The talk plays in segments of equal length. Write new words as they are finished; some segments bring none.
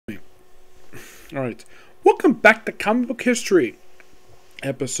Alright, welcome back to Comic Book History,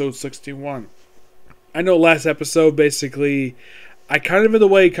 episode 61. I know last episode, basically, I kind of in a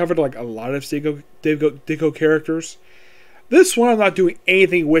way covered like a lot of Steve Ditko characters. This one, I'm not doing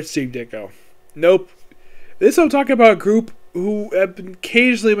anything with Steve Ditko. Nope. This I'm talking about a group who have been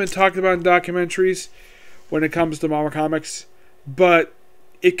occasionally been talked about in documentaries when it comes to Marvel Comics, but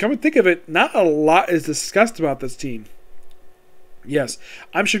come to think of it, not a lot is discussed about this team. Yes,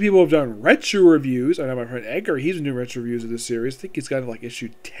 I'm sure people have done retro reviews. I know my friend Edgar, he's been doing retro reviews of this series. I think he's got like issue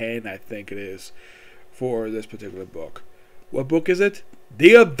 10, I think it is, for this particular book. What book is it?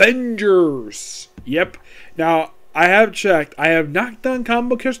 The Avengers! Yep. Now, I have checked. I have not done comic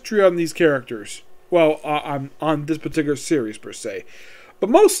book history on these characters. Well, on this particular series, per se.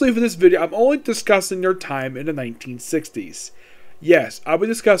 But mostly for this video, I'm only discussing their time in the 1960s. Yes, I'll be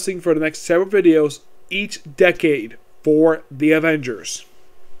discussing for the next several videos each decade for the Avengers.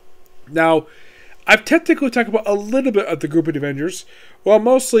 Now, I've technically talked about a little bit of the group of the Avengers, while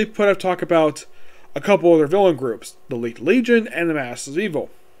mostly I've talked about a couple of their villain groups, the Legion and the Masters of Evil.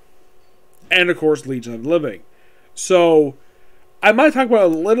 And of course, Legion of the Living. So, I might talk about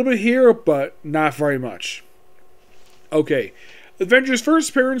a little bit here, but not very much. Okay, the Avengers' first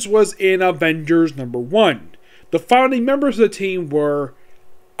appearance was in Avengers #1. The founding members of the team were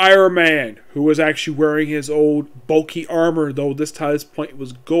Iron Man, who was actually wearing his old bulky armor, though this point it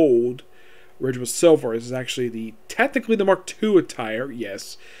was gold, which was silver. This is actually technically the Mark II attire,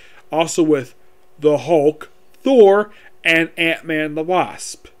 yes. Also with the Hulk, Thor, and Ant-Man the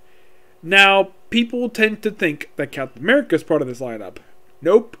Wasp. Now, people tend to think that Captain America is part of this lineup.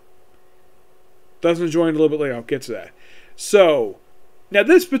 Nope. Doesn't join a little bit later, I'll get to that. So, now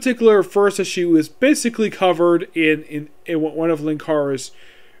this particular first issue is basically covered in one of Linkara's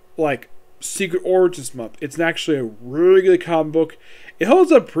like Secret Origins month. It's actually a really good comic book. It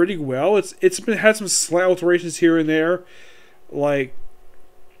holds up pretty well. It's had some slight alterations here and there, like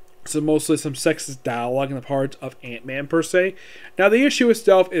mostly some sexist dialogue in the part of Ant-Man per se. Now the issue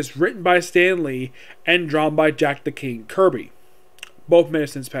itself is written by Stan Lee and drawn by Jack the King Kirby. Both men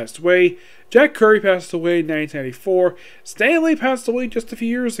have since passed away. Jack Kirby passed away in 1994. Stan Lee passed away just a few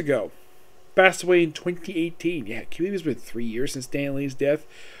years ago. Passed away in 2018. Yeah, can you believe it's been 3 years since Stan Lee's death?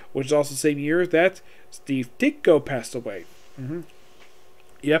 Which is also the same year that Steve Ditko passed away.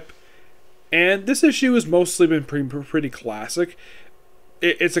 Yep. And this issue has mostly been pretty classic.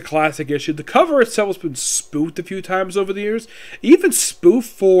 It's a classic issue. The cover itself has been spoofed a few times over the years. Even spoofed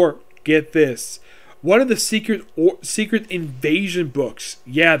for, get this, one of the Secret Invasion books.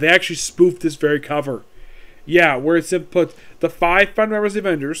 Yeah, they actually spoofed this very cover. Yeah, where it's put the 5 founding members of the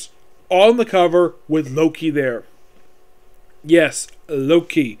Avengers on the cover with Loki there. Yes,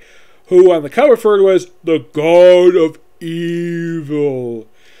 Loki, who on the cover referred to as the God of Evil,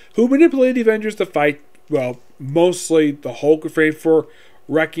 who manipulated the Avengers to fight, well, mostly the Hulk afraid for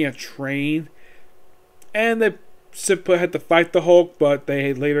wrecking a train, and they simply had to fight the Hulk, but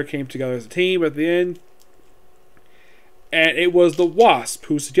they later came together as a team at the end, and it was the Wasp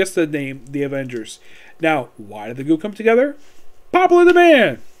who suggested the name the Avengers. Now, why did the group come together? Popular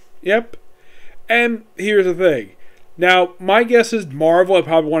demand! Yep. And here's the thing. Now, my guess is Marvel, I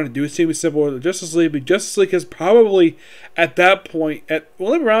probably want to do something similar to Justice League, but Justice League is probably, at that point, they've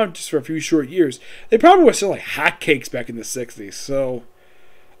been around just for a few short years. They probably were still like hotcakes back in the 60s, so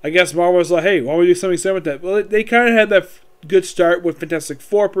I guess Marvel was like, hey, why don't we do something similar with that? Well, they kind of had that good start with Fantastic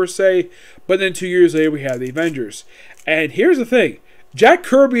Four, per se, but then 2 years later, we had the Avengers. And here's the thing. Jack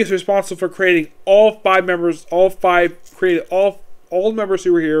Kirby is responsible for creating all 5 members, created all the members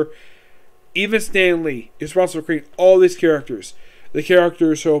who were here. Even Stan Lee is responsible for creating all these characters. The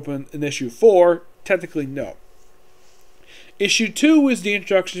characters who open in issue 4, technically no. Issue 2 is the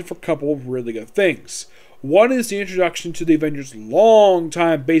introduction for a couple of really good things. One is the introduction to the Avengers'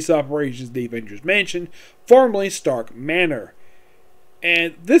 long-time base operations, the Avengers Mansion, formerly Stark Manor.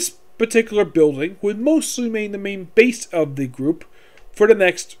 And this particular building would mostly remain the main base of the group for the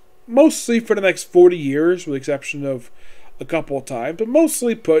next 40 years, with the exception of a couple of times, but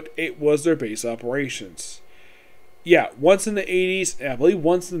mostly it was their base operations. Yeah, once in the 80s, and I believe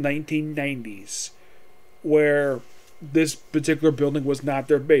once in the 1990s, where this particular building was not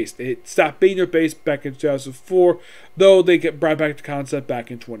their base. It stopped being their base back in 2004, though they get brought back to concept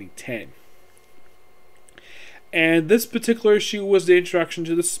back in 2010. And this particular issue was the introduction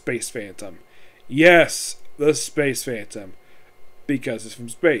to the Space Phantom. Yes, the Space Phantom, because it's from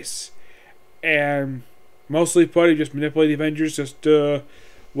space. And mostly he just manipulated the Avengers, how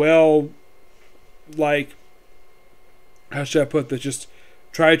should I put this? Just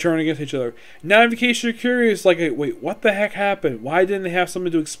try to turn against each other. Now, in case you're curious, like, wait, what the heck happened? Why didn't they have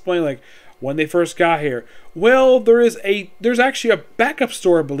something to explain, like, when they first got here? Well, there's actually a backup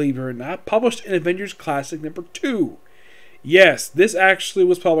story, believe it or not, published in Avengers Classic number 2. Yes, this actually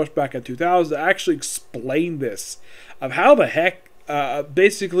was published back in 2000 to actually explain this, of how the heck,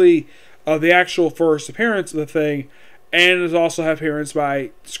 basically, the actual first appearance of the thing, and it also have appearance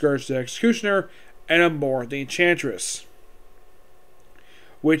by Scourge the Executioner and Amora the Enchantress.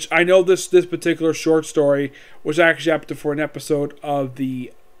 Which I know this particular short story was actually up for an episode of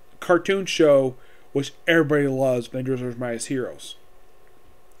the cartoon show, which everybody loves, Avengers vs. Mightiest Heroes.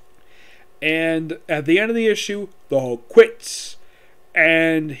 And at the end of the issue, the Hulk quits.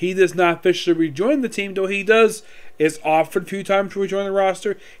 And he does not officially rejoin the team, though he is offered a few times to rejoin the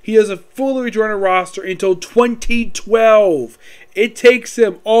roster. He doesn't fully rejoin the roster until 2012. It takes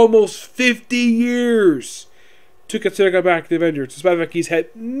him almost 50 years to consider going back to the Avengers. Despite the fact he's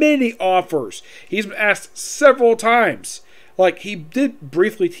had many offers. He's been asked several times. Like, he did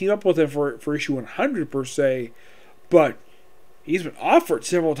briefly team up with him for issue 100 per se, but he's been offered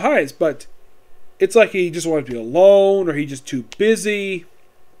several times, but it's like he just wanted to be alone, or he's just too busy.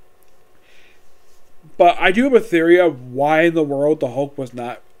 But I do have a theory of why in the world the Hulk was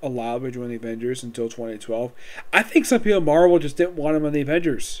not allowed to join the Avengers until 2012. I think some people at Marvel just didn't want him in the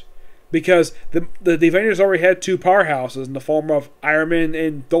Avengers. Because the Avengers already had two powerhouses in the form of Iron Man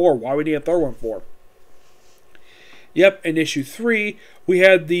and Thor. Why would he have Thor one for? Yep, in issue 3, we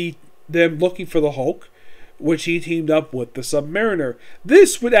had them looking for the Hulk, which he teamed up with the Submariner.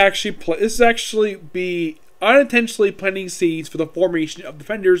 This would actually be unintentionally planting seeds for the formation of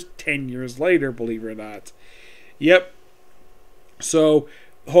Defenders 10 years later, believe it or not. Yep. So,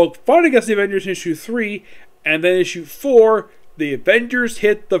 Hulk fought against the Avengers in issue 3, and then issue 4, the Avengers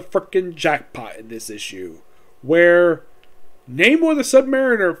hit the frickin' jackpot in this issue, where Namor the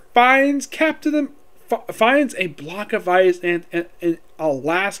Submariner finds a block of ice in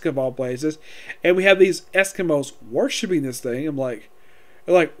Alaska, of all places, and we have these Eskimos worshipping this thing. I'm like,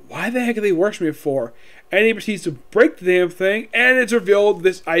 why the heck are they worshiping it for? And he proceeds to break the damn thing, and it's revealed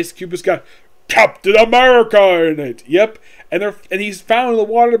this ice cube has got Captain America in it. Yep, and he's found in the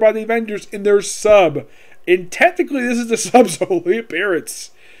water by the Avengers in their sub. And technically, this is the sub's only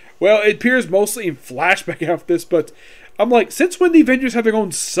appearance. Well, it appears mostly in flashback after this, but I'm like, since when the Avengers have their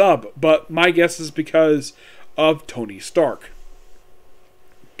own sub? But my guess is because of Tony Stark.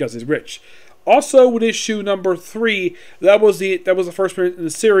 Because he's rich. Also, with issue number 3, that was the first appearance in the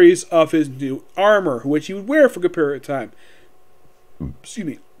series of his new armor, which he would wear for a good period of time. Excuse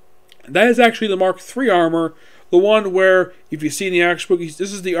me. That is actually the Mark III armor. The one where, if you see in the actual book,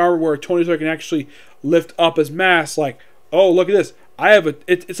 this is the armor where Tony Stark can actually lift up his mask, like, oh, look at this. I have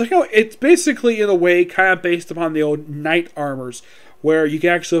it's basically in a way kind of based upon the old knight armors, where you can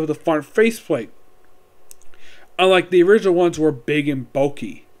actually have the front faceplate. Unlike the original ones were big and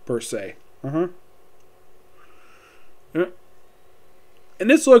bulky, per se. Yeah. And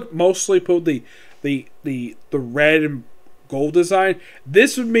this look mostly put the red and gold design.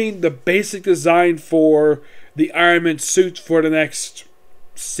 This would mean the basic design for the Iron Man suits for the next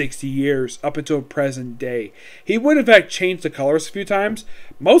 60 years up until present day. He would in fact change the colors a few times.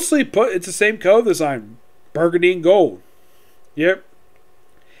 Mostly it's the same color design, burgundy and gold. Yep.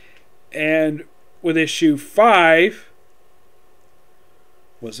 And with issue 5,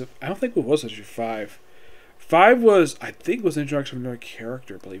 was it? I don't think it was issue 5. 5 was, I think, was introduction of another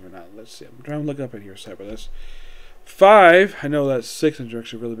character. Believe it or not. Let's see. I'm trying to look up in here. Sorry about this. 5. I know that's 6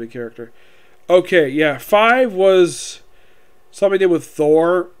 introduction of a really big character. Okay, yeah. 5 was something did with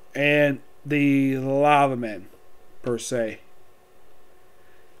Thor and the Lava Men, per se.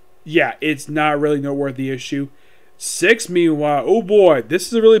 Yeah, it's not really noteworthy issue. 6, meanwhile, oh boy, this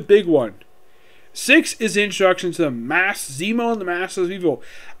is a really big one. 6 is the introduction to the Zemo and the Masters of Evil.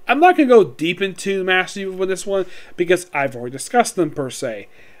 I'm not going to go deep into the Masters of Evil with this one because I've already discussed them, per se.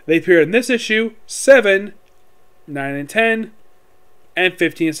 They appear in this issue, 7, 9 and 10, and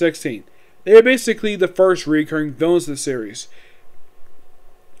 15 and 16. They are basically the first recurring villains of the series.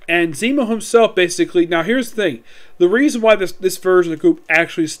 And Zemo himself basically... Now here's the thing. The reason why this version of the group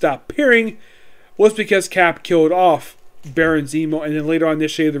actually stopped appearing was because Cap killed off Baron Zemo and then later on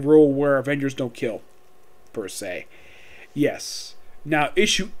initiated the rule where Avengers don't kill, per se. Yes. Now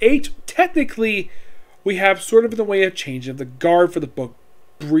issue 8, technically, we have sort of in the way of changing the guard for the book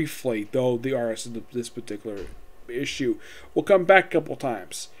briefly, though the artist in this particular issue will come back a couple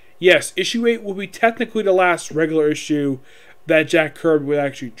times. Yes, issue 8 will be technically the last regular issue that Jack Kirby would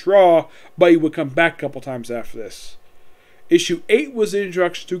actually draw, but he would come back a couple times after this. Issue 8 was the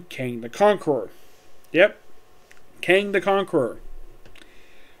introduction to Kang the Conqueror. Yep, Kang the Conqueror.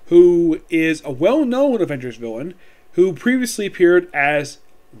 who is a well-known Avengers villain who previously appeared as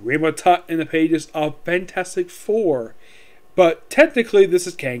Rainbow Tut in the pages of Fantastic Four. But technically, this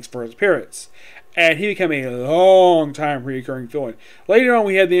is Kang's first appearance, and he became a long-time recurring villain. Later on,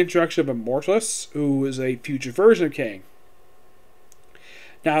 we had the introduction of Immortus, who is a future version of Kang.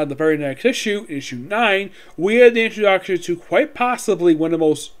 Now, in the very next issue, issue 9, we had the introduction to quite possibly one of the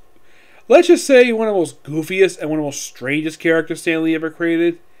most, let's just say, one of the most goofiest and one of the most strangest characters Stan Lee ever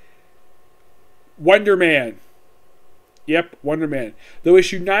created. Wonder Man. Yep, Wonder Man. Though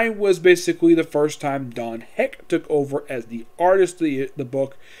issue 9 was basically the first time Don Heck took over as the artist of the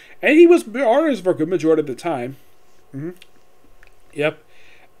book, and he was the artist for a good majority of the time. Yep.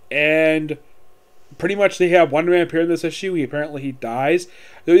 And pretty much they have Wonder Man appear in this issue. He dies.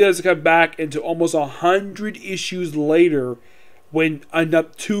 Though he does come back into almost 100 issues later when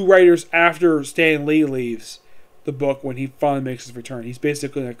two writers after Stan Lee leaves the book when he finally makes his return. He's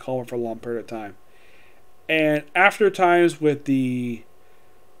basically in a coma for a long period of time. And after times with the,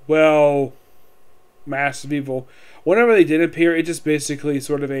 well, Massive Evil, whenever they did appear, it just basically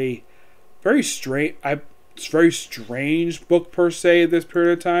sort of a very strange book per se at this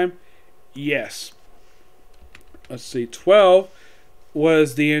period of time. Yes. Let's see, 12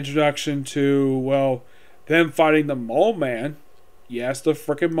 was the introduction to, well, them fighting the Mole Man. Yes, the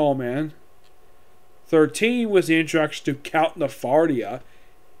frickin' Mole Man. 13 was the introduction to Count Nefardia.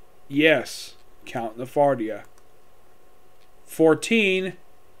 Yes, Count Nefardia. 14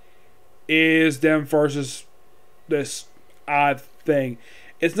 is them versus this odd thing.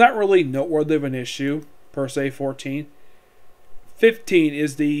 It's not really noteworthy of an issue, per se, 14. 15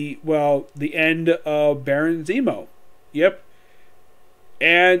 is the end of Baron Zemo. Yep.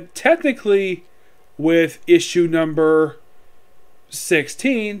 And technically, with issue number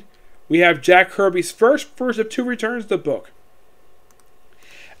 16, we have Jack Kirby's first of two returns to the book.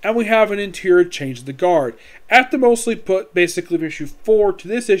 And we have an interior change of the guard. After mostly put basically from issue 4 to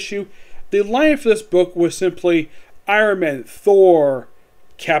this issue, the line for this book was simply Iron Man, Thor,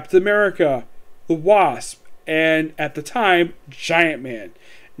 Captain America, the Wasp, and at the time, Giant Man.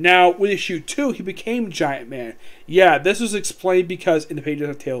 Now, with issue 2, he became Giant Man. Yeah, this was explained because in the pages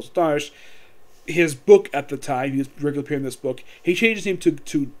of Tales of Astonish, his book at the time, he was regularly appearing in this book, he changed his name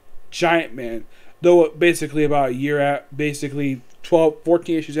to Giant Man. Though basically about a year at, basically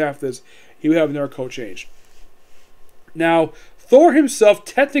 14 issues after this, he would have another code change. Now, Thor himself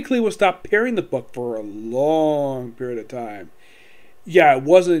technically was not appearing in the book for a long period of time. Yeah, it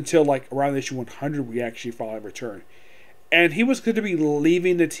wasn't until like around issue 100 we actually finally returned. And he was going to be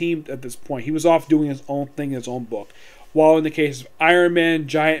leaving the team at this point. He was off doing his own thing in his own book. While in the case of Iron Man,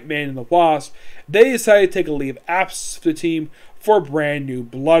 Giant Man, and the Wasp, they decided to take a leave of absence for the team for brand new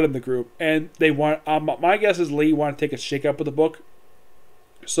blood in the group. And they want, my guess is Lee wanted to take a shake up of the book.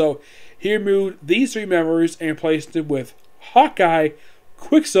 So he removed these three members and replaced them with Hawkeye,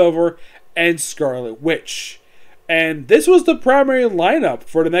 Quicksilver, and Scarlet Witch. And this was the primary lineup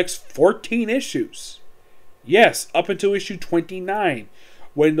for the next 14 issues. Yes, up until issue 29,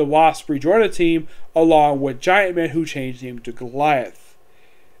 when the Wasp rejoined the team along with Giant Man, who changed him to Goliath.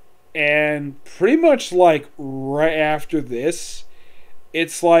 And pretty much like right after this,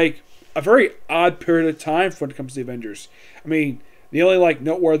 it's like a very odd period of time when it comes to the Avengers. I mean, the only like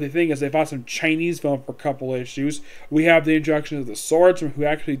noteworthy thing is they fought some Chinese villain for a couple of issues. We have the introduction of the Swordsman, who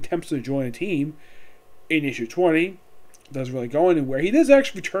actually attempts to join the team in issue 20. Doesn't really go anywhere. He does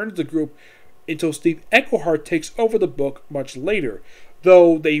actually return to the group until Steve Englehart takes over the book much later.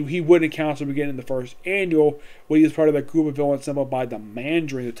 Though he would encounter him again in the first annual, when he was part of that group of villains assembled by the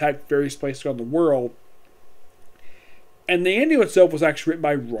Mandarin, who attacked various places around the world. And the annual itself was actually written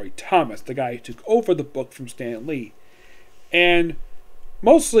by Roy Thomas, the guy who took over the book from Stan Lee. And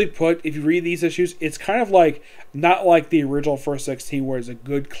mostly put, if you read these issues, it's kind of like, not like the original first 16 where it's a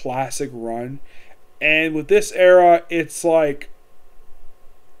good classic run. And with this era, it's like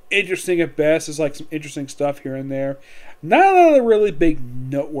interesting at best. It's like some interesting stuff here and there. Not a lot of really big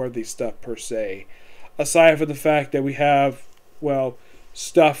noteworthy stuff per se. Aside from the fact that we have, well,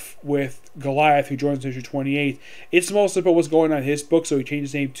 stuff with Goliath, who joins issue 28. It's mostly about what's going on in his book, so he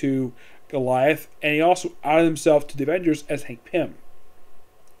changed his name to Goliath. And he also outed himself to the Avengers as Hank Pym.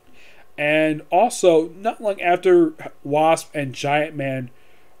 And also, not long after Wasp and Giant Man,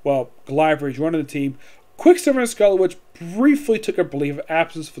 well, Goliath rejoined the team, Quicksilver and Scarlet Witch briefly took a leave of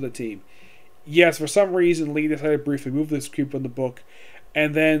absence for the team. Yes, for some reason, Lee decided to briefly move this group from the book.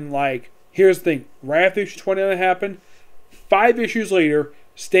 And then, like, here's the thing. Right after issue 29 happened, 5 issues later,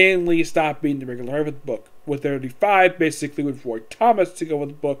 Stan Lee stopped being the regular writer of the book. With 35, basically, with Roy Thomas to go with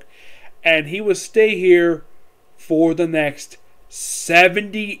the book. And he would stay here for the next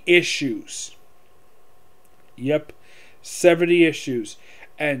 70 issues. Yep, 70 issues.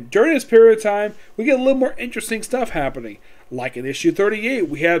 And during this period of time, we get a little more interesting stuff happening. Like in issue 38,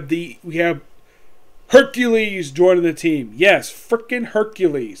 we have Hercules joining the team. Yes, frickin'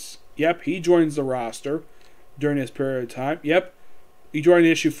 Hercules. Yep, he joins the roster during this period of time. Yep, he joined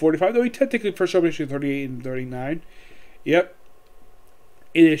in issue 45, though he technically first showed up in issue 38 and 39. Yep.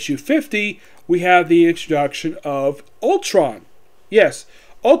 In issue 50, we have the introduction of Ultron. Yes,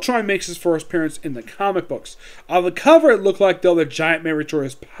 Ultron makes his first appearance in the comic books. On the cover, it looked like, though, the giant man returned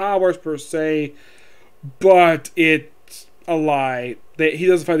his powers, per se, but it's a lie. He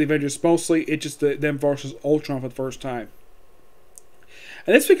doesn't fight the Avengers mostly. It's just them versus Ultron for the first time.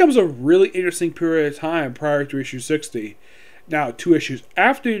 And this becomes a really interesting period of time prior to issue 60. Now, 2 issues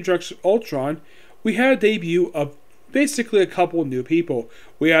after the introduction of Ultron, we had a debut of basically a couple new people.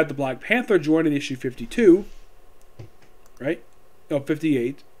 We had the Black Panther join in issue 52. Right? No,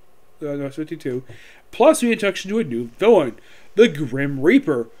 58. No, 52. Plus, the introduction to a new villain, the Grim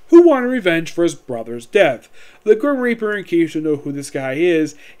Reaper, who wanted revenge for his brother's death. The Grim Reaper, in case you know who this guy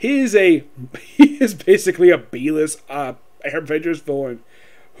is, he is basically a B-list Avengers villain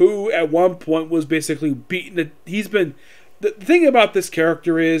who at one point was basically beaten. The thing about this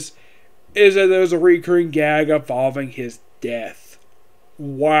character is that there's a recurring gag involving his death.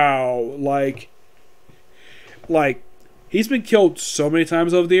 Wow, like he's been killed so many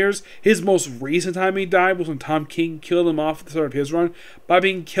times over the years. His most recent time he died was when Tom King killed him off at the start of his run by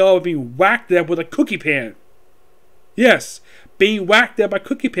being whacked to death with a cookie pan. Yes, being whacked to death by a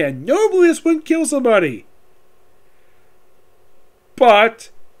cookie pan. Normally this wouldn't kill somebody. But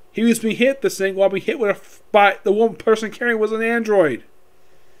he was being hit this thing while being hit by the one person carrying was an android.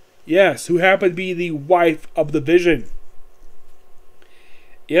 Yes, who happened to be the wife of the Vision.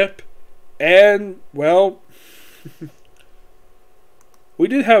 Yep. And, well, we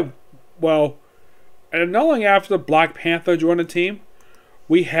did have, well, and not long after Black Panther joined the team,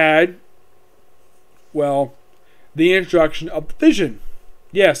 we had, well, the introduction of the Vision.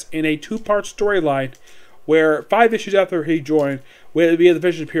 Yes, in a 2-part storyline where 5 issues after he joined, we had the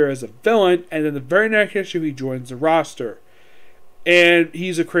Vision appear as a villain, and then the very next issue he joins the roster. And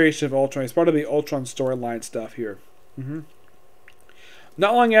he's a creation of Ultron. He's part of the Ultron storyline stuff here.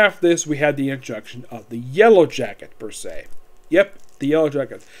 Not long after this, we had the introduction of the Yellow Jacket, per se. Yep, the Yellow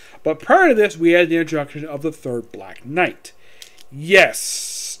Jacket. But prior to this, we had the introduction of the third Black Knight.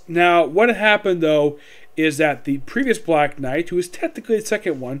 Yes. Now, what happened, though, is that the previous Black Knight, who was technically the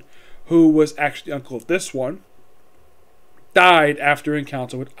second one, who was actually the uncle of this one, died after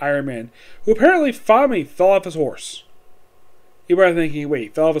encounter with Iron Man, who apparently finally fell off his horse. You might be thinking, wait, he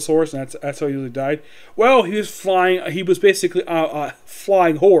fell off his horse and that's how he usually died? Well, he was flying, he was basically a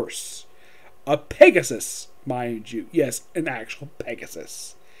flying horse. A Pegasus, mind you. Yes, an actual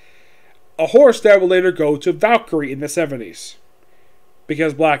Pegasus. A horse that would later go to Valkyrie in the 70s.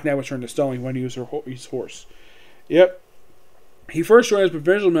 Because Black Knight was turned to stone when he used his horse. Yep. He first joined as a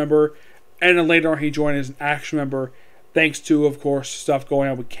provisional member, and then later on he joined as an action member, thanks to, of course, stuff going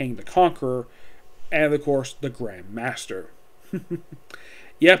on with King the Conqueror, and, of course, the Grand Master.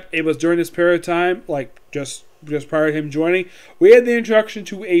 Yep, it was during this period of time, like just prior to him joining, we had the introduction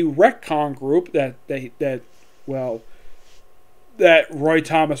to a retcon group that Roy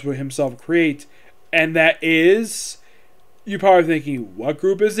Thomas would himself create, and that is, you're probably thinking, what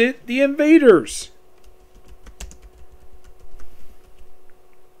group is it? The Invaders.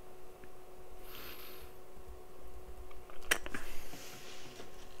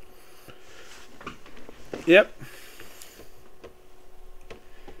 Yep.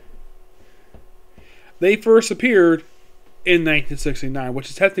 They first appeared in 1969, which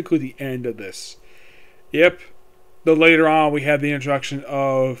is technically the end of this. Yep. Though later on, we had the introduction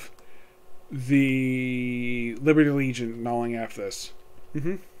of the Liberty Legion not long after this.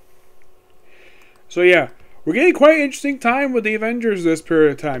 So yeah, we're getting quite an interesting time with the Avengers this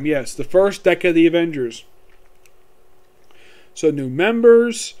period of time. Yes, the first decade of the Avengers. So new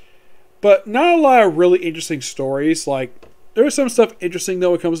members, but not a lot of really interesting stories. Like, there was some stuff interesting, though,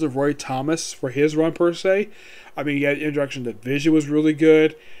 when it comes to Roy Thomas for his run, per se. I mean, the introduction to Vision was really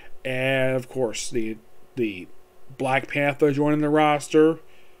good. And, of course, the Black Panther joining the roster.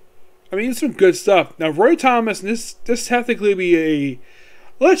 I mean, it's some good stuff. Now, Roy Thomas, this technically be a,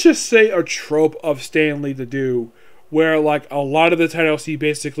 let's just say, a trope of Stan Lee to do, where, like, a lot of the titles he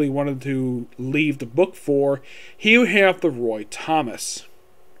basically wanted to leave the book for, he would have the Roy Thomas.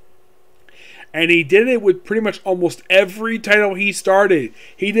 And he did it with pretty much almost every title he started.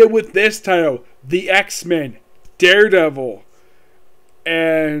 He did with this title, The X-Men, Daredevil,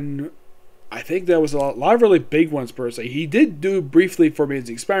 and I think that was a lot of really big ones per se. He did do briefly for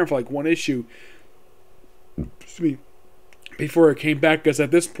Amazing Spider-Man for like one issue. Excuse me. Before it came back, because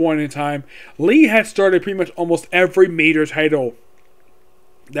at this point in time, Lee had started pretty much almost every major title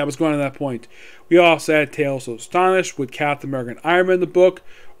that was going on at that point. We also had Tales of Astonish with Captain America and Iron Man in the book.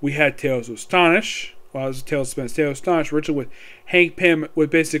 We had Tales of Astonish. Well, it was Tales of Suspense. Tales of Astonish originally with Hank Pym, with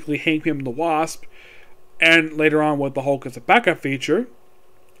basically Hank Pym and the Wasp. And later on with the Hulk as a backup feature,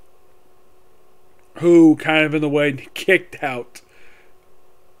 who kind of in the way kicked out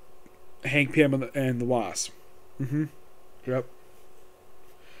Hank Pym and the Wasp. Yep.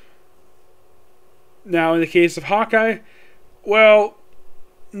 Now, in the case of Hawkeye, well,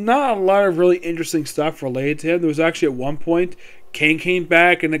 not a lot of really interesting stuff related to him. There was actually at one point, Kane came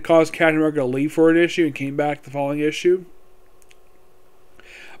back and it caused Captain America to leave for an issue and came back the following issue.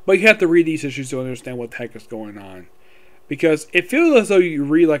 But you have to read these issues to understand what the heck is going on. Because it feels as though you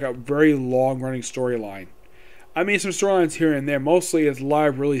read like a very long-running storyline. I mean, some storylines here and there. Mostly it's a lot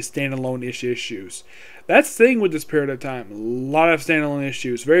of really standalone issues. That's the thing with this period of time. A lot of standalone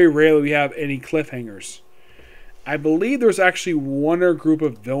issues. Very rarely we have any cliffhangers. I believe there's actually one other group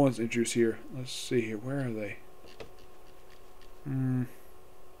of villains introduced here. Let's see here. Where are they?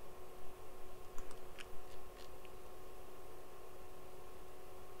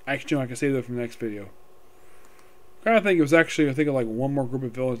 Actually, no, I can save that for the next video. I kind of think it was actually, I think of like one more group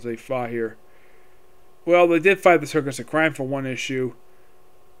of villains they fought here. Well, they did fight the Circus of Crime for one issue.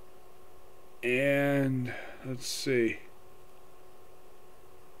 And, let's see.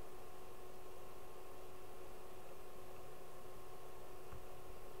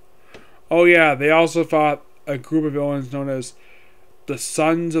 Oh yeah, they also fought a group of villains known as the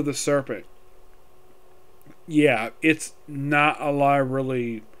Sons of the Serpent. Yeah, it's not a lot of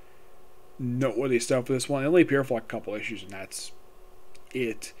really noteworthy stuff for this one. It only appeared for like a couple issues, and that's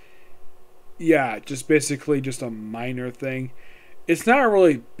it. Yeah, just basically just a minor thing. It's not a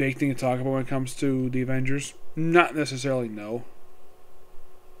really big thing to talk about when it comes to the Avengers. Not necessarily, no.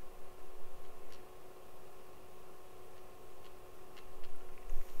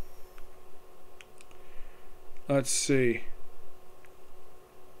 Let's see.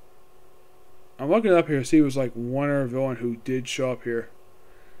 I'm looking up here to see if it was like one other villain who did show up here.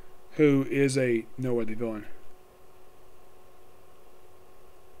 Who is a noteworthy villain.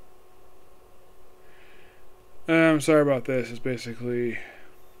 I'm sorry about this. It's basically...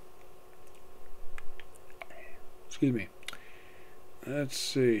 Excuse me. Let's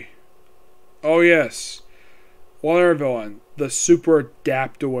see. Oh, yes. One other villain. The Super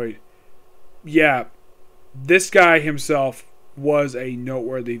Adaptoid. Yeah. This guy himself was a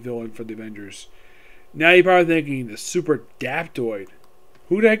noteworthy villain for the Avengers. Now you're probably thinking, the Super Adaptoid.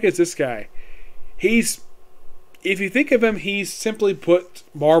 Who the heck is this guy? He's... If you think of him, he's simply put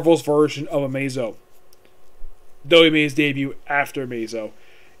Marvel's version of Amazo. Though he made his debut after Amazo.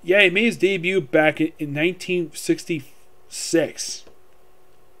 Yeah, he made his debut back in 1966.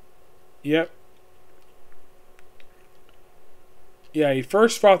 Yep. Yeah, he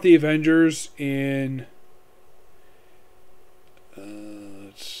first fought the Avengers in...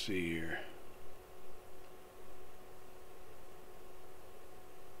 let's see here.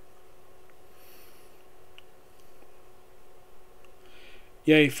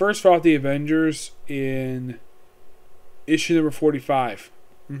 Yeah, he first fought the Avengers in issue number 45.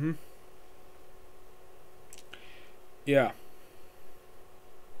 Yeah.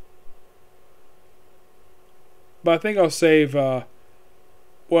 But I think I'll save, well,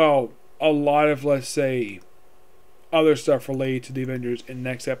 a lot of, let's say, other stuff related to the Avengers in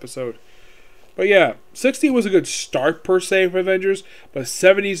next episode. But yeah, 60 was a good start per se for Avengers, but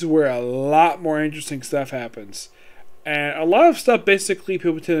 70s is where a lot more interesting stuff happens. And a lot of stuff basically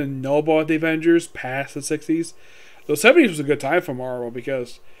people tend to know about the Avengers past the 60s. The 70s was a good time for Marvel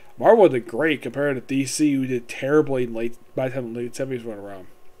because Marvel did great compared to DC, who did terribly by the time the late 70s went around.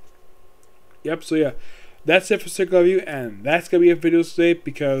 Yep, so yeah, that's it for Sick Love You, and that's going to be a video today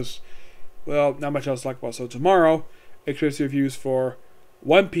because, well, not much else to talk about. So tomorrow, expect reviews for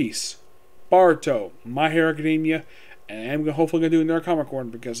One Piece, Boruto, My Hero Academia, and I'm hopefully going to do another comic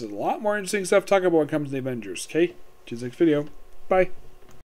corner because there's a lot more interesting stuff to talk about when it comes to the Avengers. Okay, see you next video. Bye.